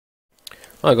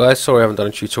Hi guys, sorry I haven't done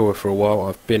a tutorial for a while.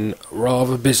 I've been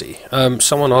rather busy.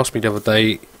 Someone asked me the other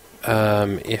day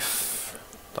if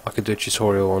I could do a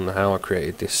tutorial on how I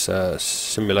created this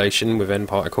simulation with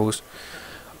Nparticles.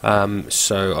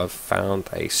 So I've found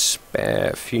a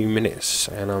spare few minutes,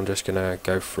 and I'm just gonna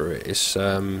go through it. It's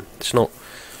not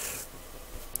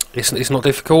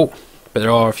difficult, but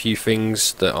there are a few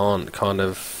things that aren't kind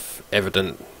of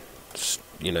evident,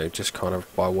 you know, just kind of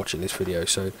by watching this video.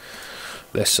 So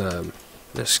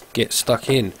let's get stuck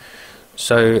in.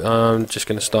 So I'm just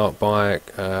going to start by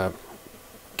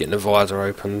getting the visor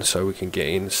open so we can get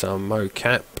in some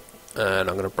mocap, and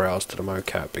I'm going to browse to the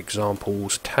mocap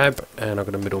examples tab, and I'm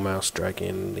going to middle mouse drag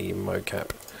in the mocap.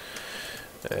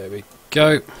 There we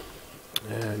go,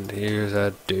 and here's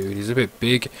our dude. He's a bit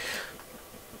big,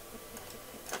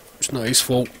 it's not his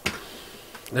fault.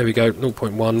 There we go,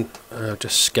 0.1.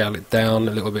 Just scale it down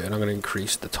a little bit, and I'm going to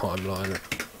increase the timeline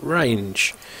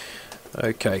range.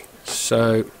 Okay,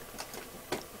 so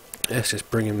let's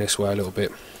just bring him this way a little bit.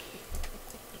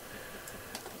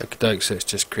 Okay, so let's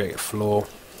just create a floor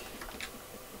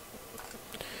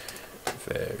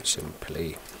very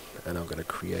simply, and I'm going to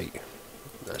create.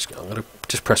 I'm going to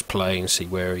just press play and see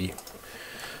where he.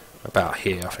 About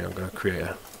here, I think I'm going to create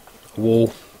a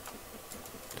wall,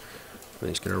 and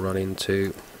he's going to run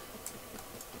into.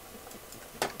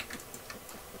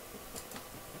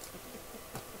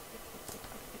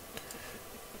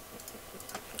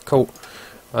 Cool.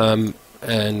 And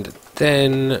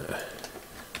then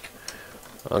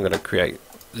I'm going to create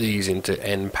these into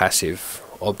N passive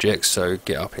objects. So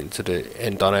get up into the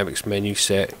N Dynamics menu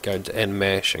set, go into N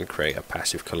Mesh, and create a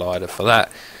passive collider for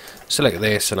that. Select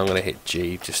this, and I'm going to hit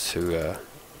G just to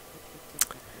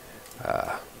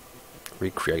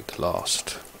recreate the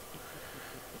last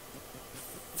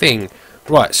thing.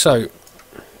 Right. So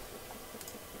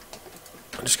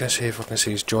I'm just going to see if I can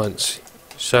see his joints.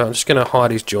 So I'm just going to hide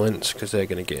these joints because they're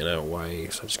going to get in our way.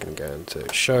 So I'm just going to go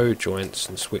into show joints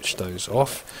and switch those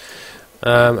off.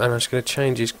 And I'm just going to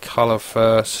change his colour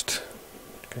first.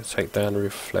 I'm going to take down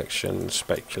reflection,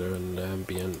 specular and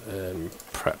ambient, and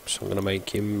perhaps I'm going to make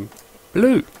him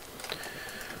blue.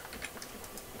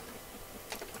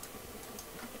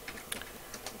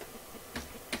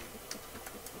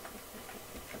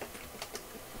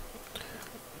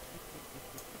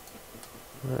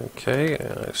 Okay,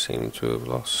 I seem to have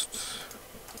lost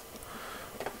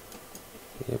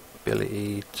the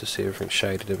ability to see everything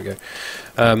shaded. There we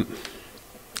go.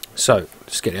 So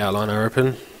let's get the outliner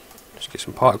open. Let's get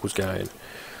some particles going.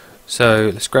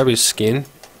 So let's grab his skin,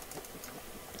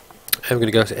 and we're going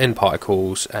to go to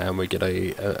Nparticles, and we get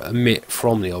a emit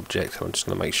from the object. I'm just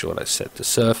going to make sure that's set to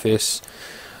surface.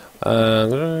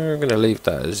 We're going to leave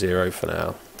that at 0 for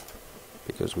now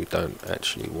because we don't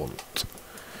actually want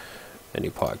any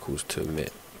particles to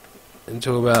emit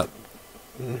until about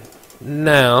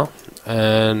now.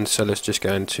 And so let's just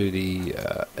go into the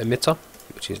emitter,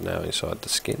 which is now inside the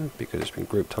skin because it's been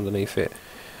grouped underneath it,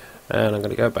 and I'm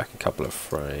going to go back a couple of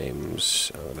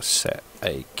frames. I'm going to set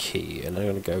a key, and I'm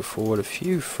going to go forward a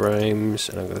few frames,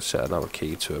 and I'm going to set another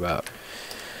key to about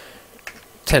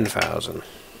 10,000,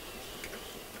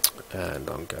 and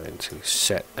I'm going to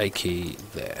set a key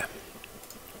there.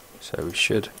 So we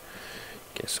should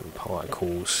get some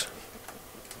particles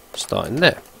starting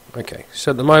there. Okay,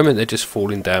 so at the moment they're just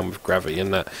falling down with gravity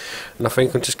and that, and I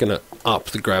think I'm just going to up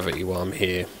the gravity while I'm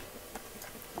here.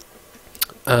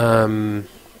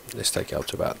 Let's take it up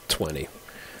to about 20.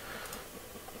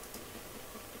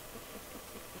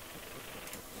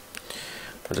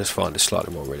 I just find it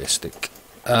slightly more realistic.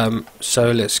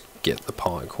 So let's get the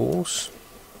particles,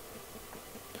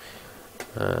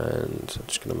 and I'm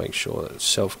just going to make sure that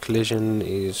self-collision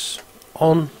is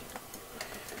on.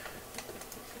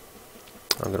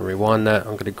 I'm going to rewind that.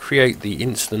 I'm going to create the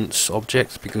instance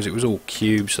object because it was all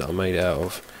cubes that I made out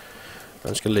of.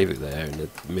 I'm just going to leave it there in the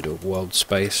middle of world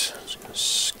space. I'm just going to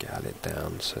scale it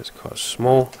down so it's quite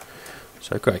small.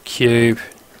 So I've got a cube.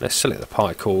 Let's select the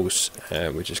particles,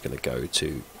 and we're just going to go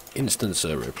to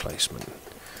instancer replacement.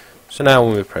 So now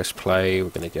when we press play, we're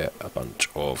going to get a bunch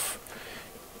of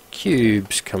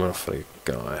cubes coming off the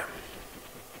guy.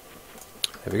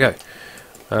 There we go.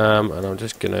 And I'm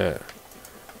just going to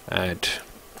add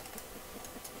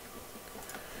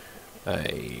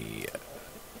a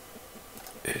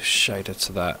shader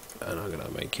to that, and I'm going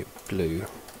to make it blue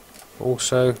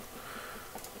also.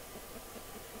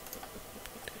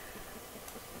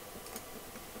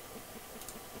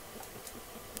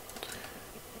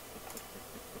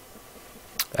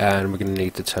 And we're going to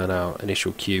need to turn our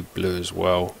initial cube blue as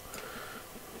well,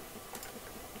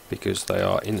 because they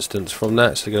are instants from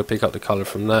that, so they're going to pick up the colour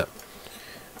from that.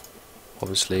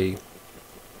 Obviously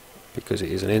because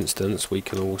it is an instance, we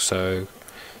can also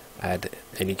add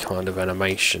any kind of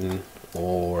animation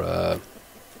or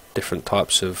different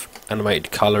types of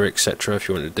animated colour, etc. if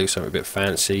you want to do something a bit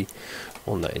fancy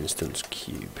on that instance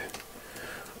cube.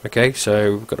 Okay,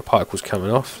 so we've got the particles coming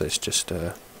off. Let's just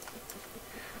have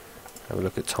a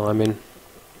look at timing.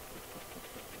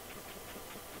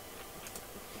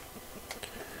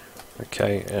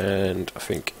 Okay, and I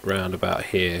think round about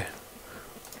here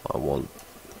I want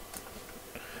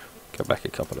go back a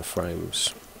couple of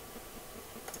frames.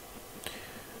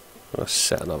 I'll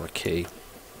set another key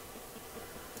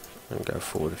and go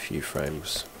forward a few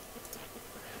frames,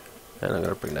 and I'm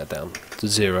going to bring that down to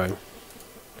 0.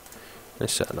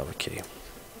 Let's set another key.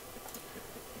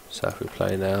 So if we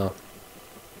play now,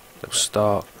 they'll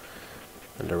start,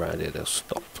 and around here they'll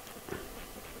stop.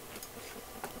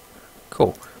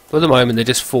 Cool. But at the moment they're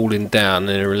just falling down and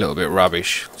they're a little bit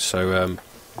rubbish, so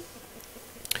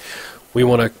we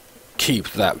want to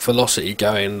keep that velocity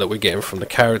going that we're getting from the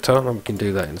character, and we can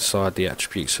do that inside the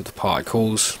attributes of the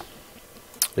particles.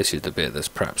 This is the bit that's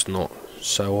perhaps not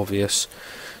so obvious.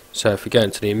 So if we go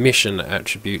into the emission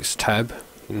attributes tab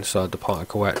inside the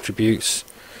particle attributes,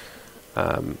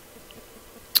 and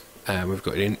we've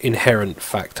got an inherent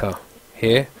factor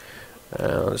here,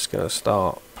 I'm just going to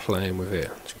start playing with it.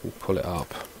 Just going to pull it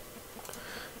up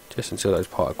just until those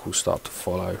particles start to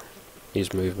follow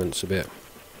his movements a bit,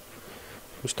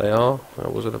 which they are.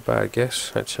 That wasn't a bad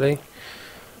guess actually.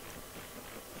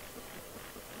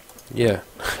 Yeah,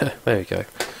 there we go,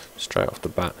 straight off the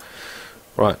bat.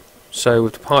 Right, so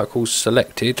with the particles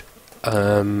selected,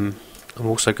 I'm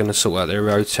also going to sort out their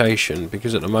rotation,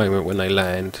 because at the moment when they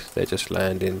land, they're just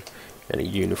landing in a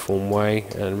uniform way,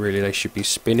 and really they should be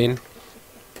spinning.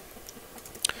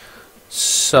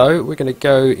 So we're going to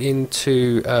go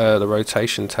into the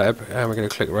rotation tab, and we're going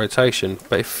to click rotation,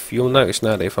 but if you'll notice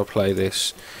now that if I play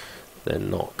this, they're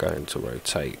not going to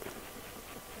rotate,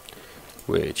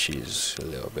 which is a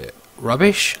little bit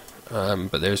rubbish,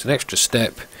 but there's an extra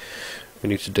step we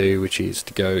need to do, which is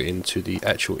to go into the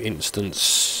actual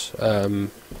instance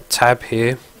tab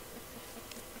here,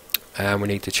 and we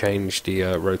need to change the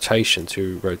rotation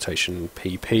to rotation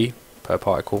PP per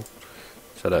particle,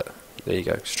 so that there you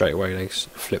go, straight away they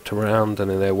flipped around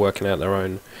and then they're working out their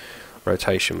own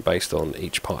rotation based on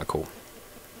each particle.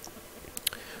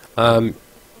 So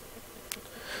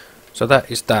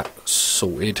that is that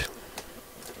sorted.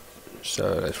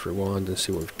 So let's rewind and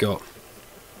see what we've got.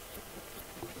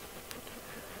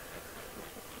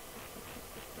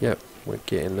 Yep, we're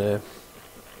getting there.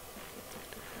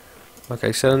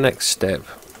 Okay, so the next step,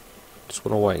 just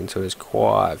want to wait until there's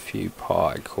quite a few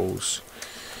particles.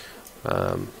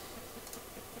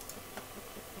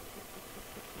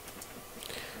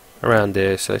 Around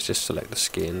here, so let's just select the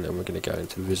skin, and we're going to go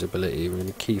into visibility. We're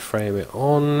going to keyframe it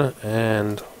on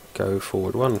and go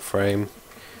forward one frame,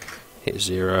 hit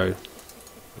 0,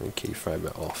 and keyframe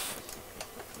it off.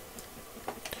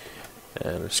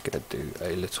 And I'm just going to do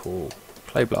a little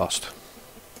play blast.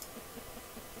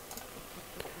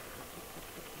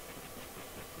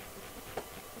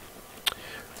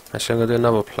 Actually, I'm going to do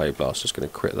another play blast. Just going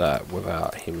to quit that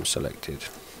without him selected.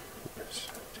 Let's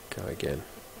go again.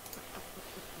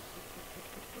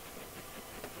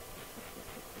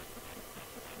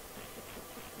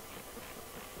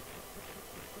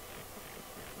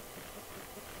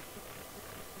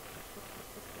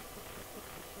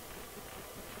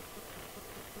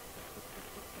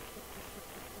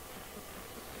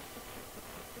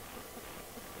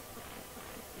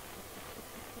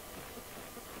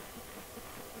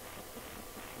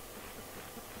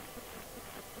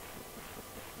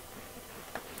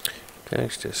 Okay,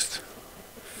 let's just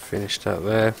finish that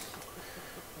there.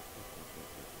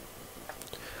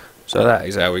 So that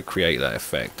is how we create that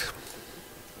effect.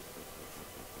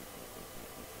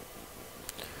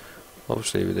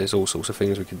 Obviously there's all sorts of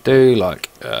things we can do, like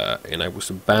enable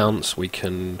some bounce. We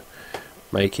can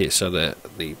make it so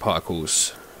that the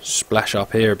particles splash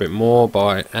up here a bit more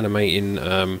by animating.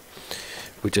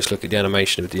 We just look at the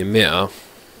animation of the emitter.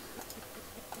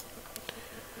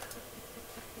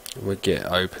 We get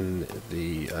open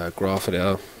the graph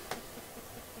editor.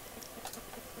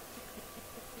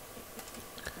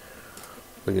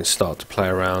 We can start to play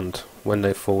around when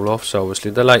they fall off. So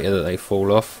obviously the later that they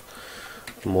fall off,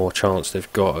 the more chance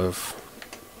they've got of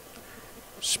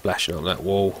splashing on that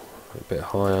wall a bit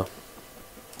higher.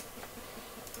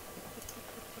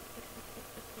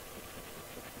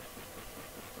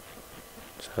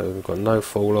 So we've got no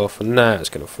fall off, and now it's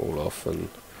going to fall off, and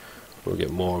we'll get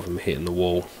more of them hitting the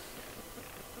wall,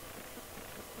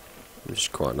 which is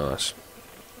quite nice.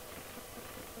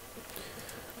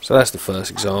 So that's the first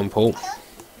example.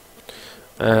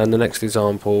 And the next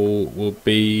example will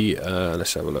be,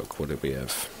 let's have a look, what did we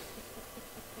have?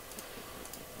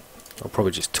 I'll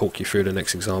probably just talk you through the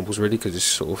next examples really, because it's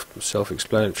sort of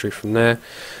self-explanatory from there.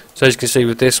 So as you can see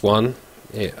with this one,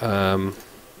 it,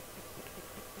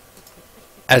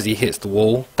 as he hits the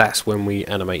wall, that's when we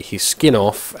animate his skin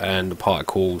off and the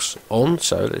particles on.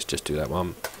 So let's just do that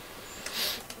one.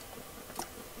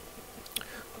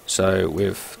 So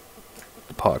with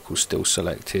the particles still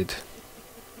selected,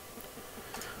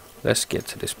 let's get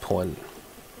to this point.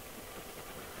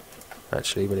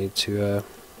 Actually, we need to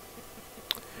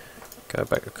go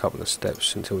back a couple of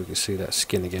steps until we can see that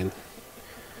skin again.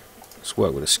 Let's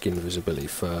work with the skin visibility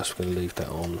first. We're going to leave that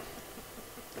on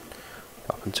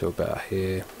up until about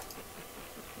here.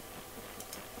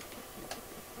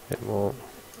 A bit more.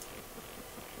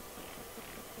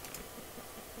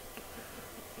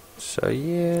 So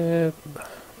yeah,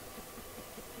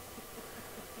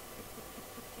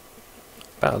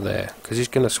 about there, because he's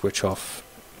going to switch off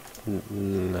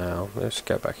now. Let's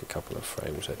go back a couple of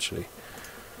frames actually.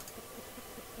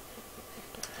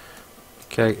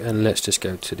 Okay, and let's just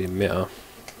go to the emitter,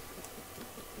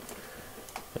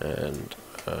 and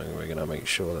we're going to make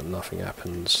sure that nothing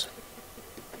happens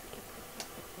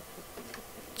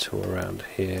to around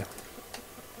here.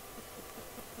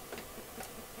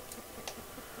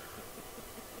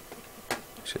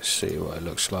 Let's just see what it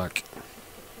looks like.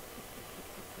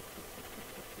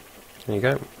 There you go.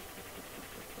 And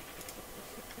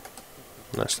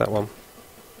that's that one.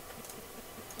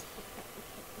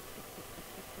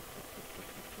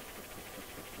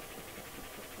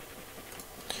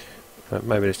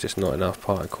 Maybe there's just not enough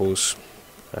particles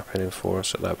happening for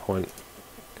us at that point,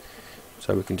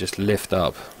 so we can just lift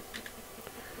up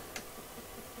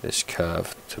this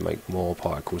curve to make more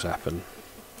particles happen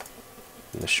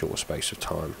in a short space of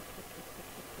time.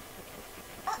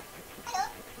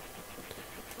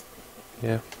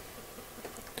 Yeah,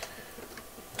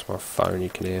 that's my phone, you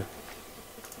can hear.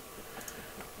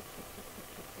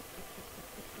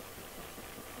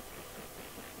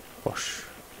 Whoosh.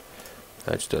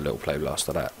 Let's do a little play blast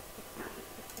of that.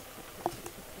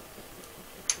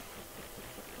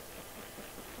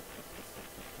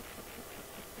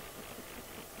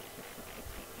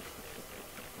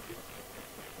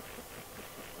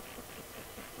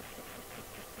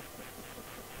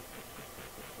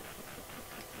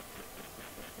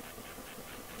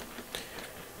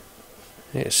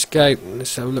 Escape.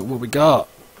 Let's have a look what we got.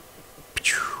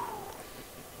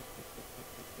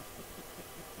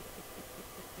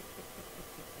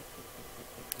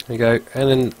 There you go, and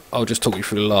then I'll just talk you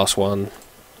through the last one.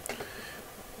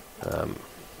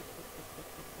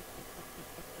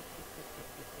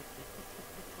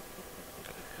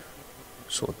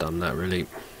 Sort of done that really.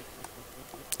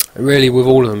 And really with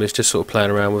all of them it's just sort of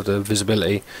playing around with the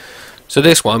visibility. So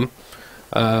this one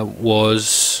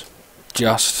was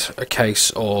just a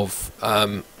case of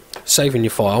saving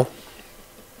your file,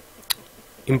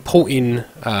 importing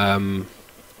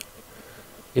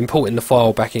the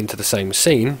file back into the same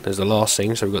scene as the last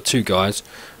scene, so we've got two guys,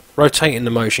 rotating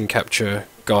the motion capture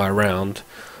guy around,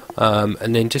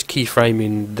 and then just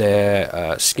keyframing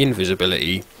their skin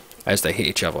visibility as they hit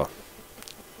each other.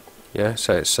 Yeah,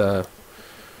 so it's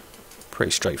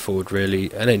pretty straightforward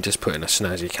really, and then just putting a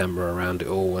snazzy camera around it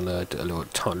all and a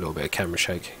tiny little bit of camera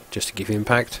shake just to give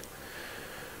impact,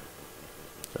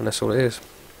 and that's all it is.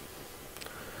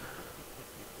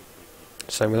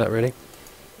 Same with that really.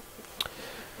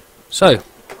 So,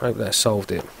 I hope that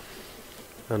solved it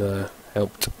and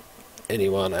helped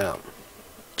anyone out.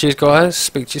 Cheers guys,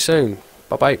 speak to you soon.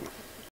 Bye bye.